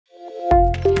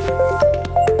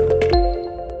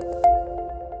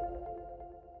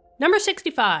Number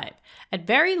 65. At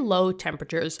very low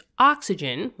temperatures,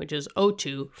 oxygen, which is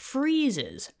O2,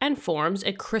 freezes and forms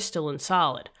a crystalline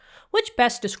solid. Which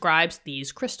best describes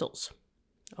these crystals?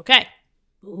 Okay.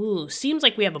 Ooh, seems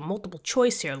like we have a multiple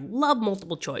choice here. Love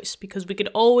multiple choice because we could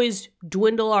always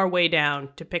dwindle our way down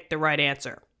to pick the right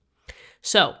answer.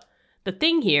 So, the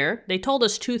thing here, they told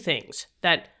us two things.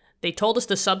 That they told us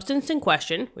the substance in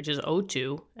question, which is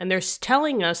O2, and they're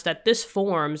telling us that this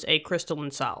forms a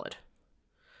crystalline solid.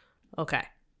 Okay.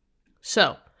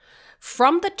 So,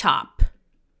 from the top,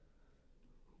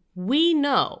 we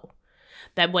know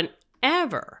that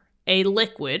whenever a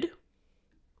liquid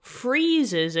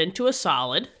freezes into a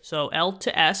solid, so L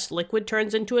to S, liquid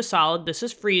turns into a solid, this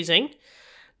is freezing,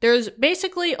 there's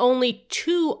basically only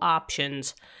two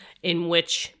options in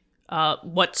which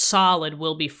what solid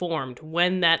will be formed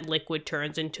when that liquid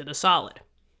turns into the solid.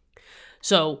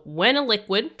 So when a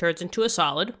liquid turns into a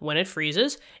solid, when it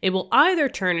freezes, it will either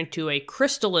turn into a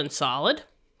crystalline solid,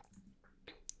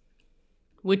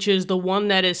 which is the one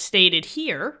that is stated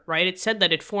here, right? It said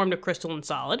that it formed a crystalline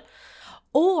solid,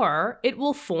 or it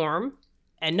will form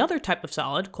another type of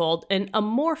solid called an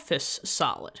amorphous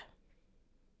solid.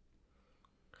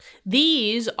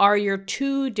 These are your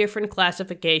two different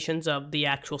classifications of the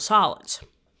actual solids.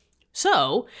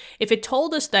 So, if it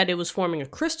told us that it was forming a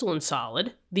crystalline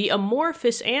solid, the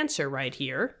amorphous answer right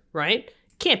here, right,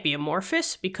 can't be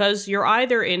amorphous because you're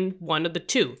either in one of the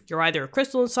two. You're either a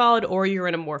crystalline solid or you're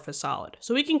an amorphous solid.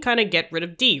 So we can kind of get rid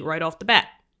of D right off the bat.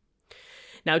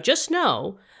 Now just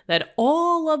know that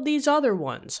all of these other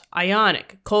ones,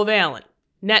 ionic, covalent,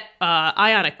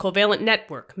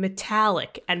 network,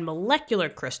 metallic, and molecular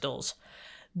crystals,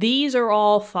 these are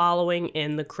all following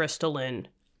in the crystalline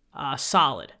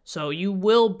solid. So you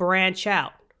will branch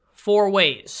out four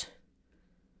ways.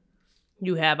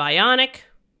 You have ionic,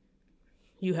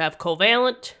 you have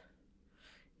covalent,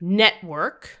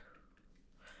 network,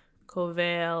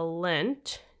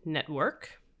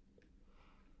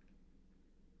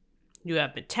 you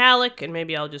have metallic, and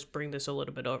maybe I'll just bring this a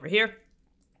little bit over here.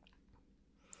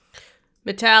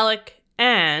 Metallic,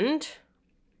 and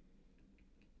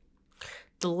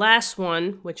the last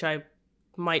one, which I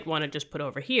might want to just put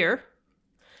over here,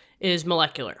 is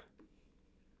molecular.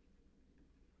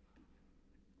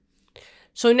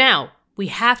 So now, we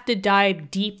have to dive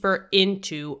deeper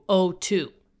into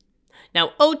O2.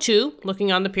 Now, O2,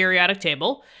 looking on the periodic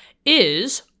table,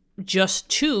 is just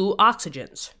two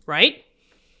oxygens, right?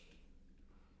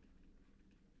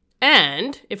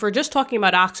 And if we're just talking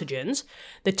about oxygens,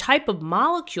 the type of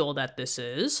molecule that this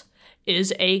is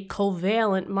a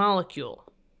covalent molecule.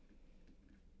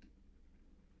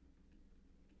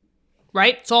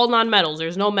 Right? It's all nonmetals.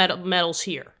 There's no metals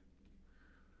here.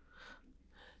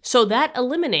 So that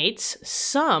eliminates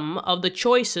some of the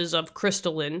choices of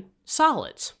crystalline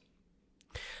solids.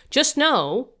 Just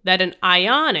know that an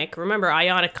ionic, remember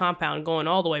ionic compound going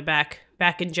all the way back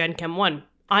in Gen Chem 1,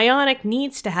 ionic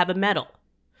needs to have a metal.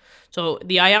 So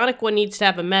the ionic one needs to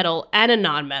have a metal and a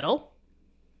nonmetal.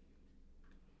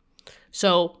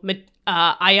 So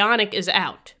ionic is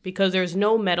out because there's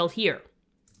no metal here.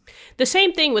 The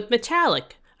same thing with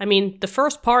metallic. I mean, the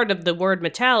first part of the word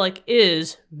metallic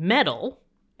is metal,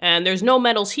 and there's no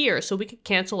metals here, so we could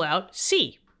cancel out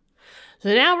C.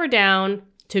 So now we're down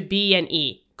to B and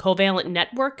E, covalent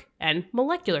network and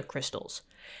molecular crystals.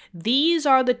 These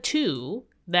are the two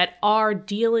that are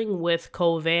dealing with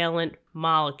covalent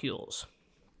molecules,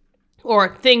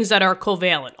 or things that are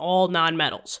covalent, all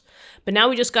nonmetals. But now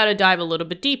we just got to dive a little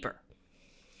bit deeper.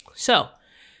 So,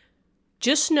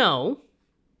 just know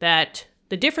that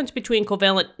the difference between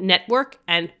covalent network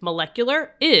and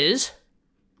molecular is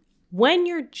when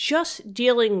you're just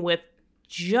dealing with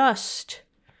just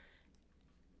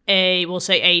we'll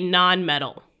say a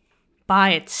nonmetal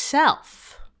by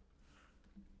itself,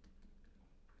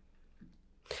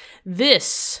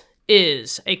 this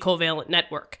is a covalent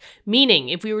network. Meaning,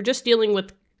 if we were just dealing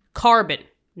with carbon,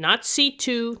 not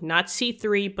C2, not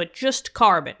C3, but just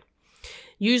carbon.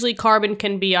 Usually carbon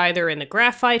can be either in the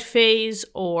graphite phase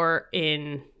or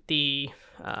in the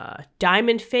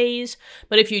diamond phase.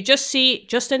 But if you just see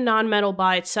just a nonmetal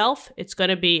by itself, it's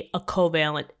going to be a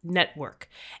covalent network.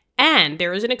 And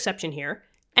there is an exception here.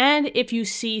 And if you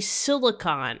see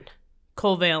silicon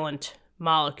covalent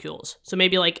molecules, so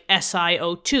maybe like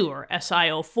SiO2 or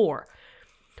SiO4.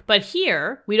 But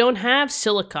here, we don't have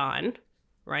silicon,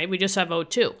 right? We just have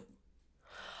O2.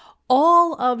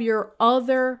 All of your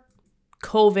other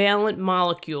covalent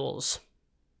molecules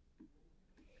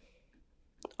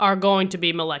are going to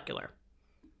be molecular.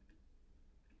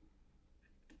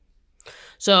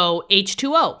 So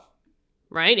H2O,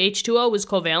 right? H2O is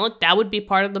covalent. That would be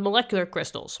part of the molecular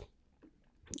crystals.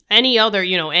 Any other,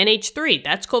 NH3,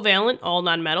 that's covalent, all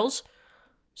nonmetals.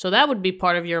 So that would be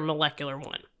part of your molecular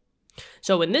one.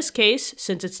 So in this case,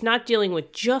 since it's not dealing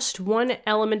with just one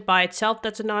element by itself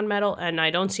that's a nonmetal, and I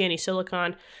don't see any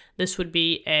silicon, this would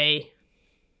be a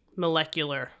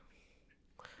molecular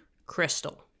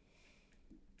crystal.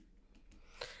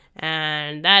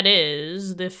 And that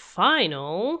is the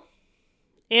final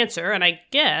answer, and I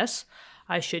guess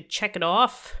I should check it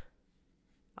off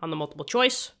on the multiple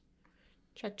choice.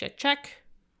 Check, check, check.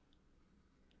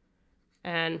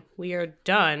 And we are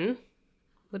done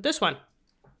with this one.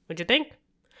 What'd you think?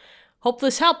 Hope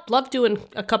this helped. Love doing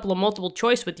a couple of multiple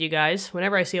choice with you guys.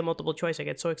 Whenever I see a multiple choice, I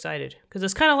get so excited. Because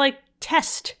it's kind of like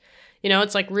test.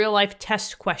 It's like real life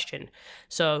test question.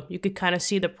 So you could kind of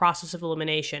see the process of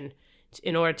elimination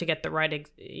in order to get the right,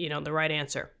 the right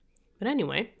answer. But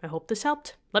anyway, I hope this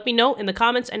helped. Let me know in the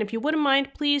comments, and if you wouldn't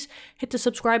mind, please hit the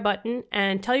subscribe button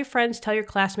and tell your friends, tell your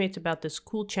classmates about this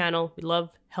cool channel. We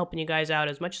love helping you guys out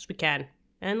as much as we can.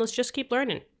 And let's just keep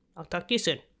learning. I'll talk to you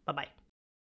soon. Bye-bye.